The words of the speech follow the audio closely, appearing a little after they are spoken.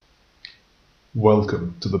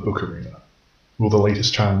Welcome to the Book Arena. Will the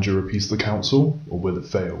latest challenger appease the council, or will it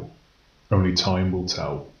fail? Only time will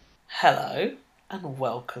tell. Hello, and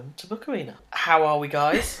welcome to Book Arena. How are we,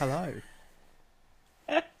 guys? Hello.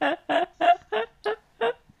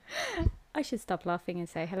 I should stop laughing and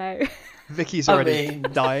say hello. Vicky's I already mean-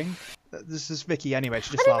 dying. This is Vicky anyway. She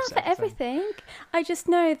I just don't laughs laugh at at everything. I just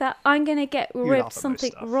know that I'm going to get laugh ripped at most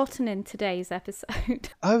something stuff. rotten in today's episode.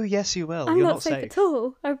 Oh yes, you will. I'm You're not safe at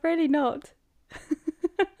all. I'm really not.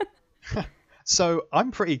 So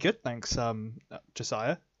I'm pretty good, thanks,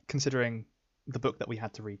 Josiah. Considering the book that we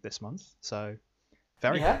had to read this month, so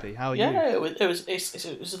very happy. How are you? Yeah, it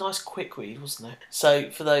was a nice quick read, wasn't it? So,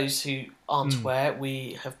 for those who aren't aware,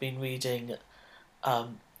 we have been reading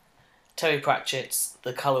Terry Pratchett's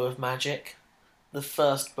The Colour of Magic, the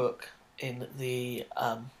first book in the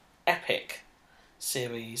epic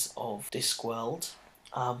series of Discworld.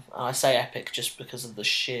 And I say epic just because of the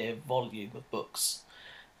sheer volume of books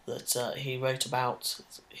that he wrote about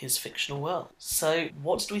his fictional world. So,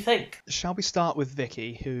 what did we think? Shall we start with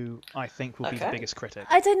Vicky, who I think will be the Okay. biggest critic?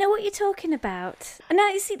 I don't know what you're talking about. Now,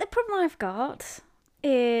 you see, the problem I've got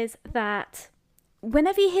is that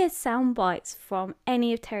whenever you hear sound bites from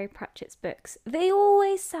any of Terry Pratchett's books, they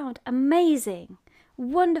always sound amazing,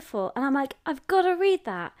 wonderful, and I'm like, I've got to read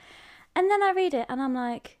that. And then I read it, and I'm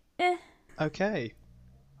like, eh. Okay.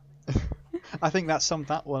 I think that summed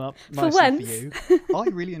that one up For nicely once. for you. I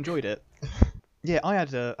really enjoyed it. Yeah, I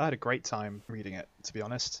had a great time reading it, to be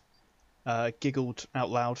honest. Giggled out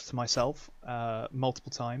loud to myself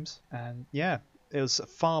multiple times, and yeah, it was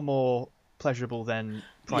far more pleasurable than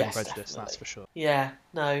Pride and Yes, Prejudice, definitely. that's for sure. Yeah,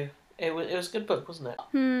 no, it was a good book, wasn't it?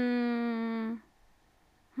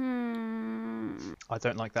 I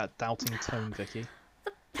don't like that doubting tone, Vicky.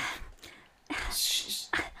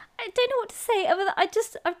 I don't know what to say. Other than I've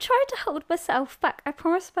tried to hold myself back. I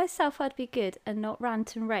promised myself I'd be good and not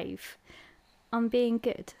rant and rave. I'm being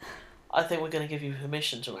good. I think we're going to give you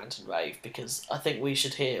permission to rant and rave because I think we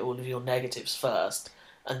should hear all of your negatives first,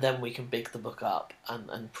 and then we can big the book up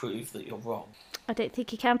and prove that you're wrong. I don't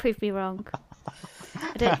think you can prove me wrong.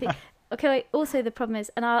 I don't think. Okay. Also, the problem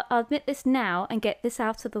is, and I'll admit this now and get this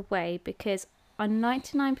out of the way because I'm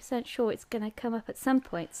 99% sure it's going to come up at some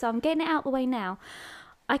point. So I'm getting it out of the way now.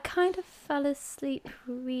 I kind of fell asleep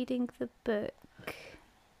reading the book,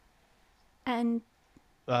 and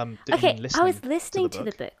Did you okay, mean I was listening to to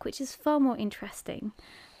the the book, which is far more interesting,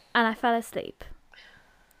 and I fell asleep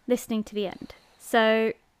listening to the end.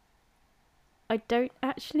 So I don't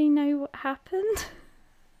actually know what happened.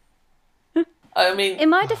 I mean, In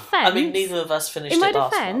my defence, neither of us finished in my it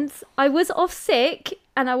last defence, month. I was off sick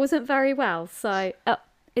and I wasn't very well. So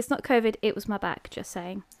it's not COVID; it was my back. Just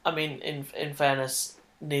saying. I mean, in fairness,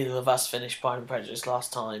 neither of us finished Pride and Prejudice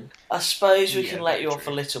last time. I suppose we Yeah, can let very you off a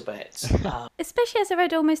true. little bit. Especially as I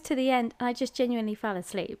read almost to the end, and I just genuinely fell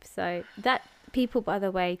asleep. So that, people, by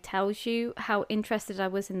the way, tells you how interested I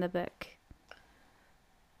was in the book.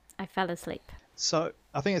 I fell asleep. So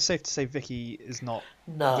I think it's safe to say Vicky is not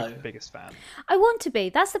No. the biggest fan. I want to be.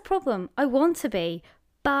 That's the problem. I want to be,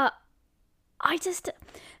 but I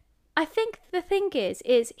think the thing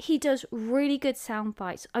is he does really good sound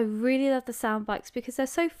bites. I really love the sound bites because they're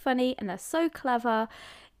so funny and they're so clever.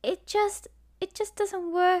 It just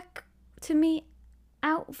doesn't work to me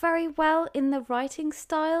out very well in the writing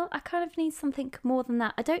style. I kind of need something more than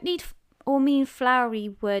that. I don't need or mean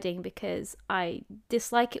flowery wording because I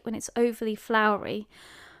dislike it when it's overly flowery.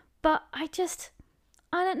 But I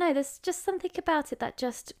don't know, there's just something about it that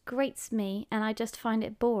just grates me and I just find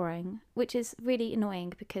it boring, which is really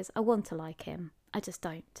annoying because I want to like him. I just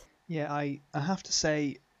don't. Yeah, I have to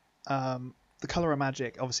say, The Colour of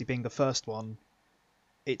Magic, obviously being the first one,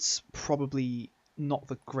 it's probably not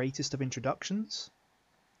the greatest of introductions.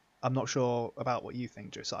 I'm not sure about what you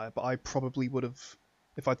think, Josiah, but I probably would have,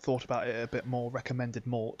 if I'd thought about it a bit more, recommended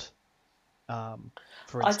Mort.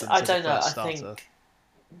 For instance, I as a don't know. first I starter.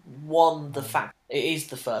 think the fact it is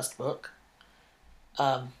the first book.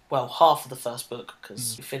 Well, half of the first book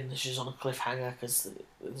because it finishes on a cliffhanger because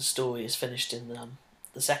the story is finished in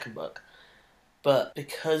the second book. But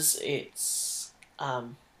because it's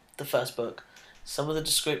the first book, some of the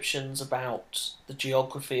descriptions about the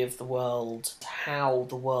geography of the world, how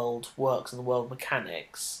the world works and the world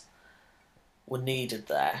mechanics were needed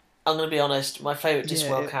there. I'm going to be honest, my favourite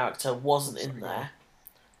Discworld character wasn't in there,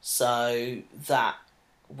 so that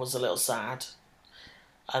was a little sad,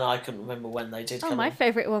 and I couldn't remember when they did Oh, come my in.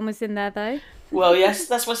 favourite one was in there though. Well, yes,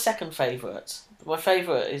 that's my second favourite. My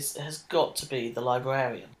favourite has got to be the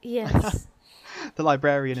librarian. Yes. The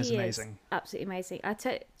librarian is He amazing. absolutely amazing. I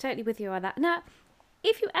totally with you on that. Now,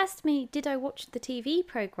 if you asked me, did I watch the TV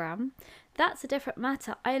program? That's a different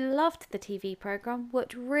matter. I loved the TV program.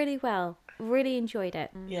 Worked really well. Really enjoyed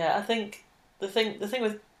it. Yeah, I think the thing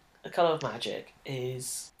with A Colour of Magic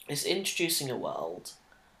is it's introducing a world,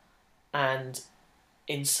 and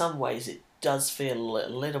in some ways it does feel a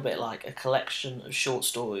little bit like a collection of short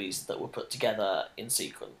stories that were put together in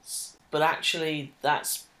sequence. But actually,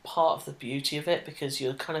 that's part of the beauty of it, because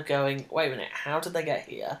you're kind of going, wait a minute, how did they get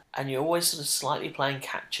here? And you're always sort of slightly playing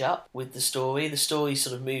catch up with the story. The story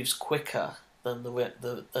sort of moves quicker than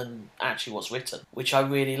than actually what's written, which I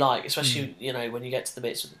really like, especially you know, when you get to the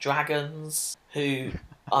bits with the dragons, who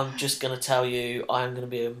I'm just going to tell you, I'm going to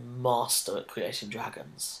be a master at creating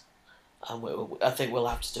dragons. And I think we'll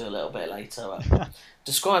have to do a little bit later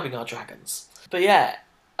describing our dragons. But yeah,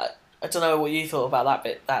 I don't know what you thought about that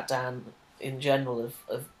bit, that Dan, in general,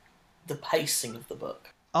 of the pacing of the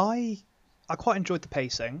book. I quite enjoyed the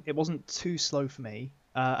pacing. It wasn't too slow for me,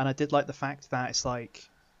 and I did like the fact that it's like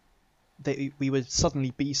we would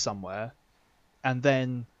suddenly be somewhere, and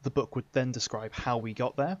then the book would then describe how we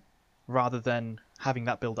got there, rather than having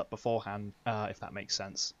that build up beforehand, if that makes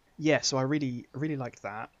sense. Yeah, so I really liked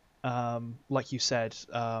that. Like you said,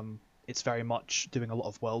 it's very much doing a lot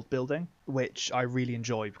of world building, which I really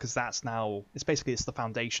enjoy, because it's the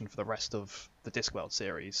foundation for the rest of the Discworld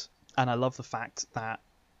series. And I love the fact that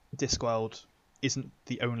Discworld isn't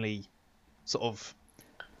the only sort of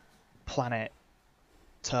planet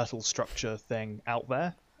turtle structure thing out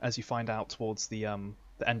there, as you find out towards the end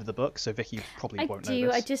of the book. So Vicky probably won't know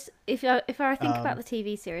this. I just, if I think about the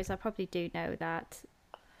TV series, I probably do know that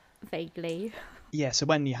vaguely. Yeah, so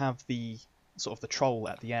when you have the sort of the troll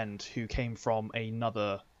at the end, who came from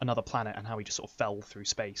another planet, and how he just sort of fell through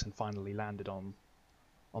space and finally landed on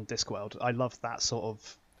Discworld. I love that sort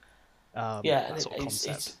of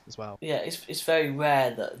concept as well. Yeah, it's very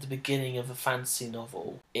rare that at the beginning of a fantasy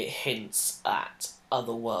novel it hints at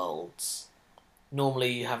other worlds.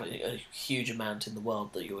 Normally you have a huge amount in the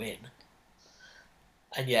world that you're in,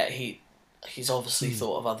 and yet he's obviously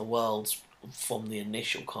thought of other worlds from the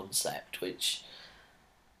initial concept, which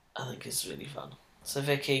I think is really fun. So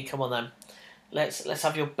Vicky, come on then. Let's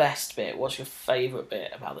have your best bit. What's your favourite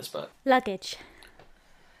bit about this book? Luggage.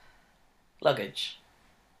 Luggage.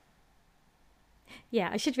 Yeah,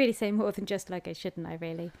 I should really say more than just luggage, shouldn't I,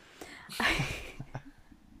 really?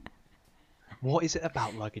 What is it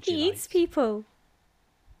about luggage? He eats people.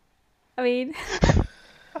 I mean,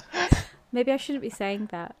 maybe I shouldn't be saying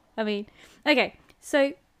that. I mean, okay,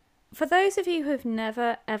 so for those of you who have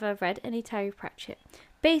never ever read any Terry Pratchett,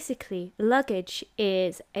 basically luggage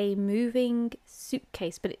is a moving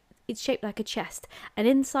suitcase, but it's shaped like a chest, and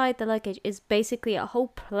inside the luggage is basically a whole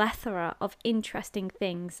plethora of interesting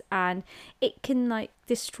things, and it can like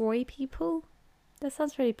destroy people. That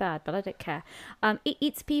sounds really bad, but I don't care. It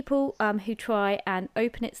eats people who try and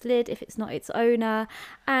open its lid if it's not its owner.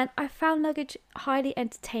 And I found luggage highly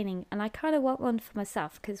entertaining, and I kind of want one for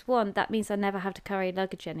myself, because one, that means I never have to carry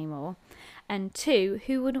luggage anymore. And two,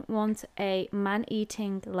 who wouldn't want a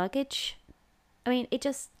man-eating luggage? I mean, it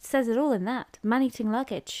just says it all in that. Man-eating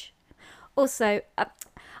luggage. Also,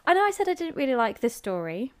 I know I said I didn't really like this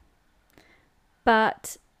story,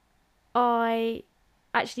 but I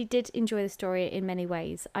actually did enjoy the story in many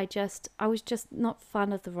ways. I was just not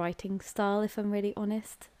fan of the writing style, if I'm really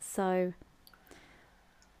honest. So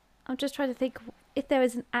I'm just trying to think if there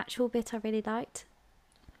was an actual bit I really liked.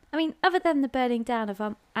 I mean, other than the burning down of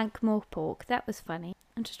Ankh-Morpork, that was funny.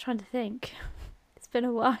 I'm just trying to think. It's been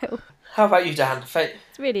a while. How about you, Dan? It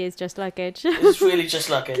really is just luggage. It's really just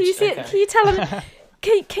luggage. Can you see okay. it? Can you tell?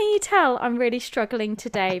 Can you tell I'm really struggling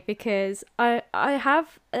today, because I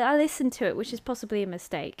listened to it, which is possibly a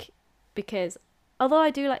mistake, because although I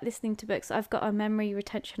do like listening to books, I've got a memory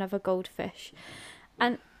retention of a goldfish,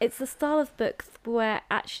 and it's the style of book where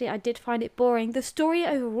actually I did find it boring. The story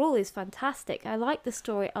overall is fantastic. I like the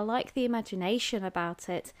story. I like the imagination about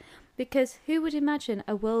it, because who would imagine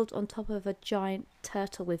a world on top of a giant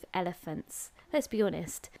turtle with elephants? Let's be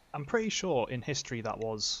honest. I'm pretty sure in history that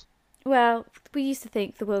was... Well, we used to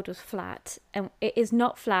think the world was flat, and it is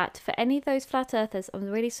not flat. For any of those flat earthers, I'm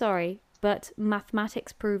really sorry, but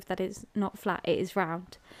mathematics prove that it's not flat, it is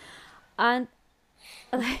round. And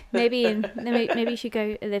maybe you should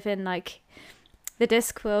go live in like the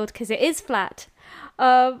Discworld, because it is flat.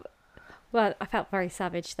 Well, I felt very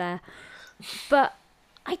savage there. But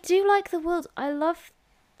I do like the world. I love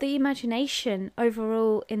the imagination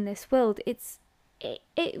overall in this world.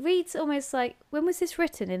 It reads almost like, when was this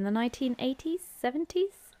written? In the 1980s,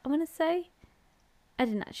 70s, I want to say? I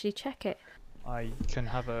didn't actually check it. I can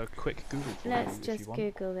have a quick Google for Let's you just if you want.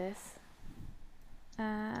 Google this.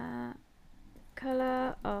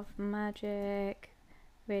 Colour of Magic.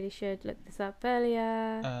 Really should look this up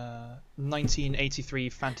earlier. 1983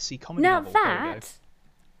 fantasy comedy Now novel. There we go. that,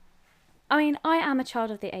 I mean, I am a child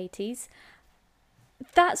of the 80s.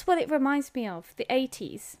 That's what it reminds me of, the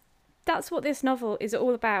 80s. That's what this novel is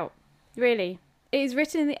all about, really. It is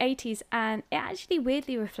written in the 80s, and it actually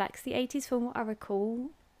weirdly reflects the 80s from what I recall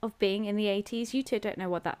of being in the 80s. You two don't know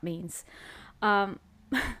what that means.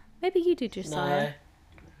 Maybe you do, Josiah. No,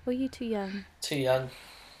 Or are you too young? too young.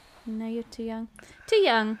 No, you're too young. Too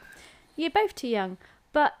young. You're both too young.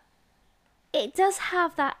 But it does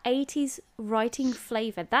have that 80s writing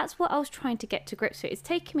flavour. That's what I was trying to get to grips with. It's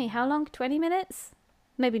taken me how long? 20 minutes?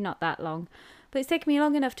 Maybe not that long. But it's taken me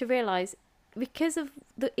long enough to realise, because of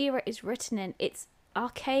the era it's written in, it's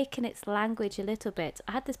archaic in its language a little bit.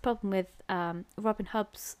 I had this problem with Robin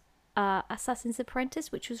Hobb's Assassin's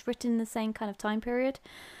Apprentice, which was written in the same kind of time period.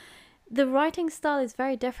 The writing style is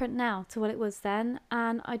very different now to what it was then,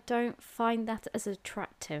 and I don't find that as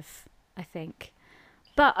attractive, I think.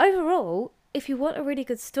 But overall, if you want a really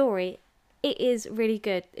good story, it is really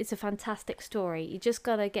good. It's a fantastic story. You just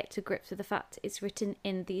gotta get to grips with the fact it's written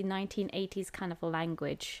in the 1980s kind of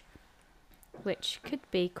language, which could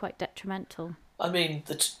be quite detrimental. I mean,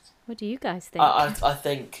 What do you guys think? I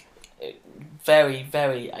think very,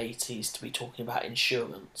 very 80s to be talking about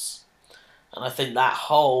insurance. And I think that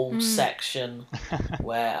whole section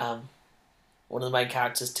where one of the main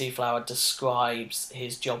characters, T-Flower, describes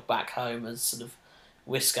his job back home as sort of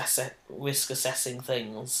risk assessing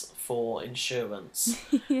things for insurance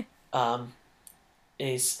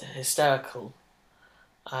is hysterical.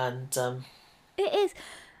 And It is.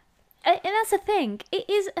 And that's the thing. It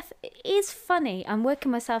is funny. I'm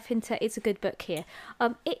working myself into it's a good book here.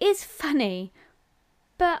 It is funny,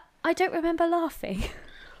 but I don't remember laughing.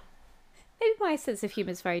 Maybe my sense of humour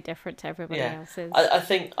is very different to everybody else's. I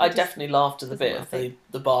think I definitely laughed at the bit wasn't of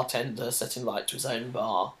the bartender setting light to his own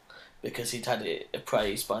bar because he'd had it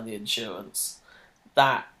appraised by the insurance.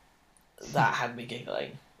 That had me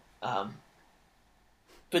giggling.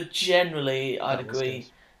 But generally, I'd That was agree. good.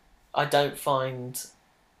 I don't find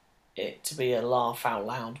it to be a laugh out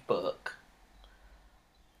loud book,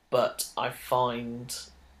 but I find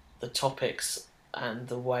the topics and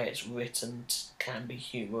the way it's written can be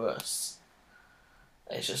humorous.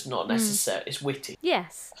 It's just not necessary. It's witty.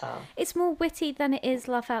 Yes. It's more witty than it is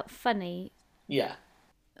laugh out funny, Yeah.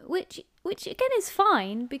 which again is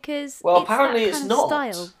fine because Well, it's apparently that it's kind of not.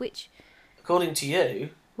 style. Which According to you.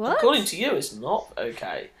 what? According to you, it's not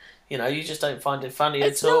okay. You know, you just don't find it funny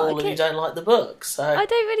It's at not, all, okay. and you don't like the book. So I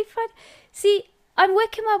don't really find. See, I'm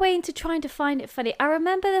working my way into trying to find it funny. I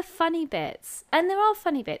remember the funny bits, and there are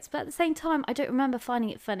funny bits, but at the same time, I don't remember finding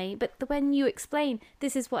it funny. But when you explain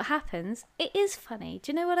this is what happens, it is funny.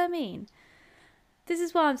 Do you know what I mean? This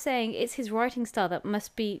is why I'm saying it's his writing style that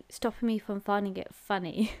must be stopping me from finding it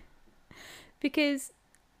funny. Because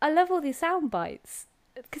I love all these sound bites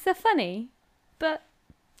because they're funny, but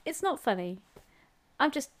it's not funny.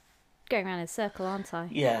 I'm just going around in a circle, aren't I?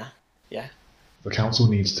 yeah. The council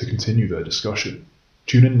needs to continue their discussion.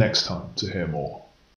 Tune in next time to hear more.